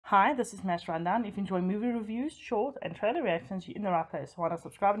Hi, this is Mash Rundown. If you enjoy movie reviews, short, and trailer reactions, you're in the right place. Why not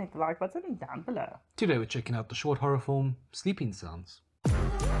subscribe and hit the like button down below. Today we're checking out the short horror film Sleeping Sounds.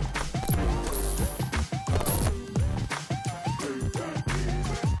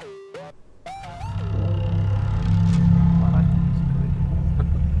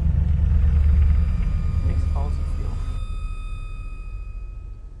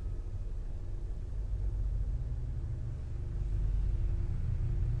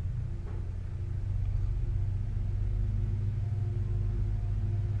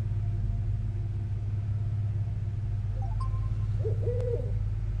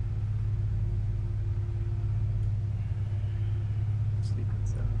 Sleeping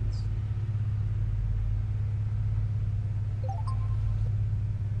Sounds.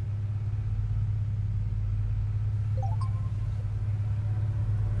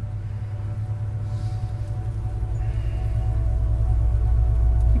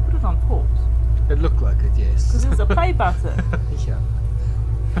 You put it on pause. It looked like it, yes. Because there's a play button. Yeah.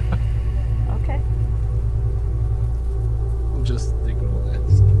 Okay. We'll just ignore that.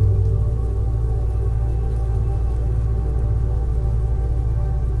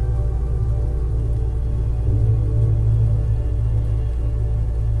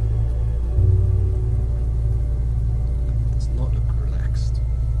 Does not look relaxed.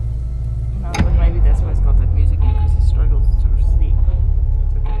 No, but maybe that's why it's got that music in, because he struggles to sleep.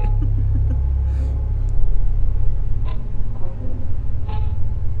 It's okay.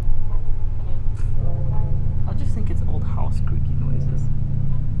 I just think it's old house creaky noises.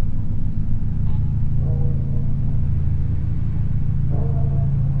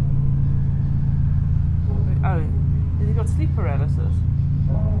 Oh, has he got sleep paralysis?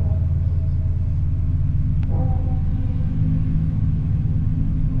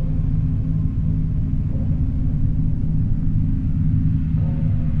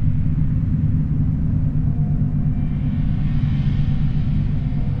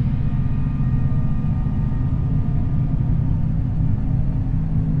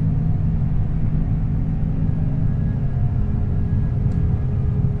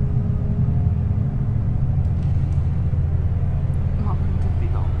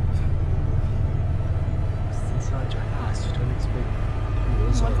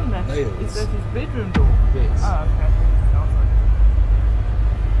 Is that his bedroom door? Yes. Oh, okay. Sounds like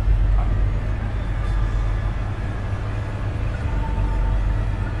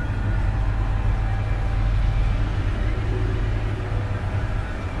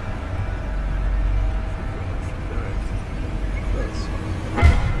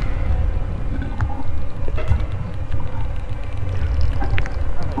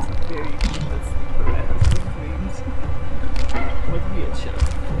it's a very good sleep paralysis dreams. With weird shit.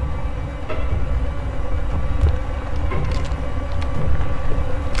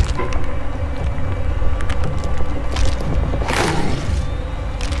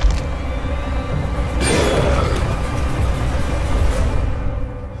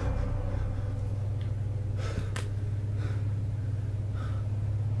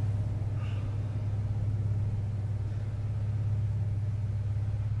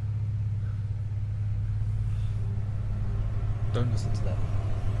 Don't listen to that.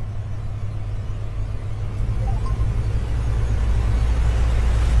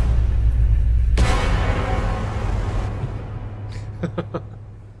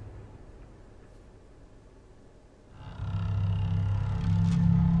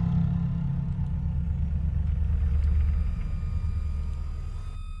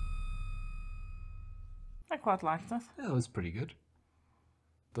 I quite liked it. Yeah, it was pretty good.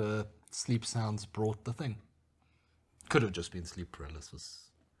 The sleep sounds brought the thing. Could have just been sleep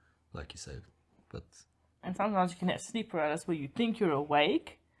paralysis, like you said, but And sometimes you can have sleep paralysis where you think you're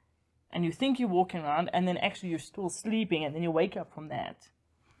awake and you think you're walking around and then actually you're still sleeping and then you wake up from that.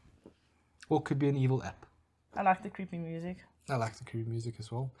 or it could be an evil app. I like the creepy music. I like the creepy music as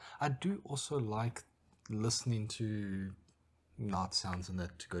well. I do also like listening to night sounds and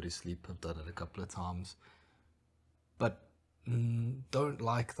that to go to sleep. I've done it a couple of times. But don't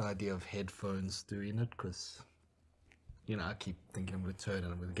like the idea of headphones doing it because, you know, I keep thinking I'm going to turn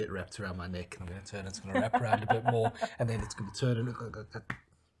and I'm going to get wrapped around my neck and I'm going to turn, it's going to wrap around a bit more and then it's going to turn and look like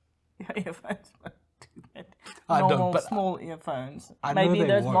Your earphones won't do that. I don't, Normal, but small earphones. I know Maybe they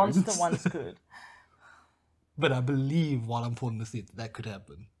those won't. monster ones could. But I believe while I'm falling asleep that could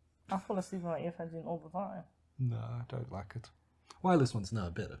happen. I fall asleep with my earphones in all the time. No, I don't like it. Wireless ones know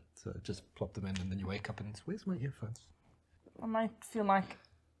better, so just plop them in and then you wake up and it's, where's my earphones? I might feel like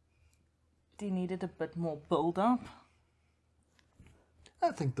they needed a bit more build-up.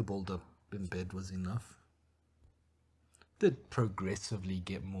 I think the build-up in bed was enough. did progressively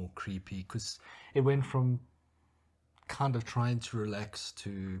get more creepy because it went from kind of trying to relax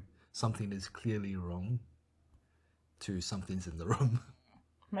to something is clearly wrong to something's in the room.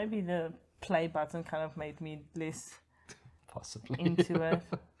 Maybe the play button kind of made me less Possibly. into it.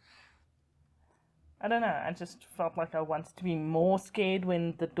 I don't know. I just felt like I wanted to be more scared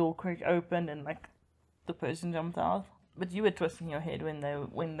when the door crack opened and like the person jumped out. But you were twisting your head when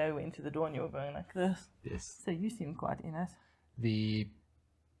they went to the door and you were going like this. Yes. So you seemed quite in it. The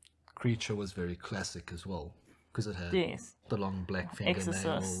creature was very classic as well because it had the long black fingernails.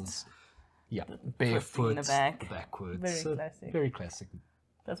 Exorcist. Yeah, twisting barefoot, in the back. backwards. Very classic. Very classic.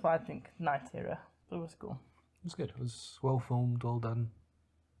 That's why I think night terror. It was cool. It was good. It was well filmed, well done.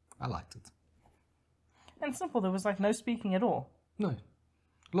 I liked it. And simple. There was like no speaking at all. No.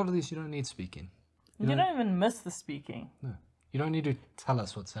 A lot of these you don't need speaking. You don't even miss the speaking. No. You don't need to tell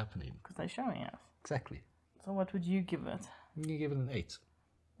us what's happening. Because they're showing us. Exactly. So what would you give it? I'm going to give it an 8.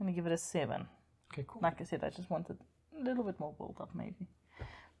 I'm going to give it a 7. Okay, cool. Like I said, I just wanted a little bit more build up maybe.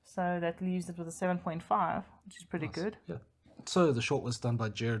 So that leaves it with a 7.5, which is pretty good. Yeah. So the short was done by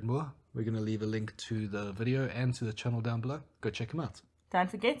Jerrod Moore. We're going to leave a link to the video and to the channel down below. Go check him out.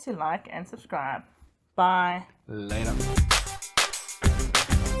 Don't forget to like and subscribe. Bye. Later.